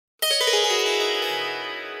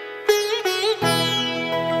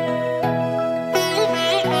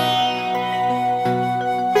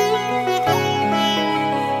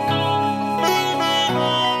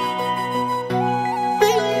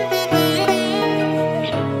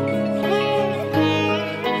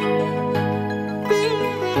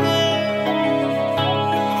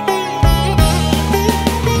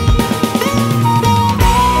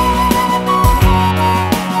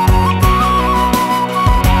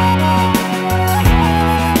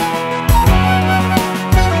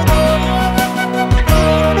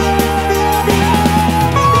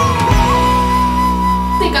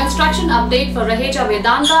date for Raheja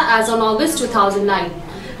Vedaanta as on August 2009.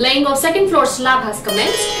 Laying of second floor slab has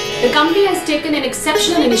commenced. The company has taken an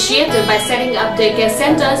exceptional initiative by setting up daycare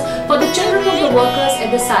centers for the children of the workers at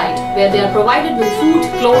the site, where they are provided with food,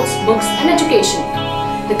 clothes, books and education.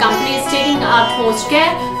 The company is taking utmost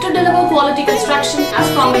care to deliver quality construction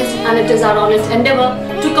as promised, and it is our honest endeavour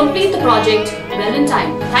to complete the project well in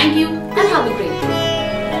time. Thank you and have a great day.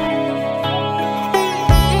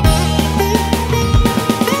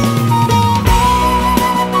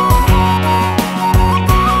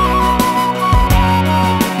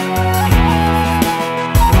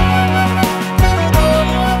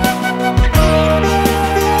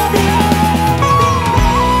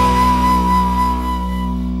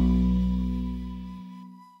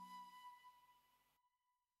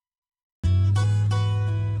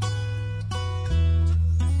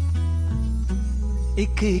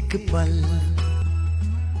 एक एक पल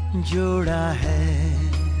जोड़ा है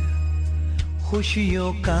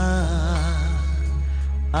खुशियों का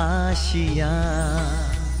आशियां,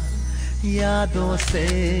 यादों से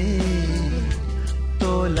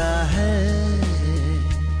तोला है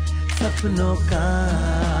सपनों का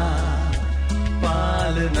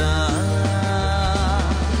पालना।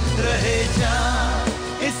 रहे जा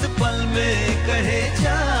इस पल में, कहे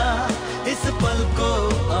जा इस पल को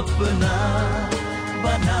अपना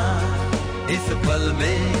बना, इस पल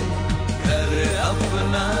में घर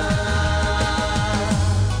अपना।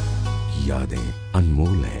 यादें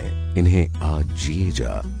अनमोल हैं, इन्हें आज जिए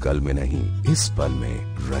जा, कल में नहीं इस पल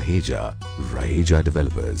में रहे जा। रहेजा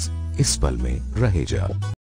डेवलपर्स, इस पल में रहे जा।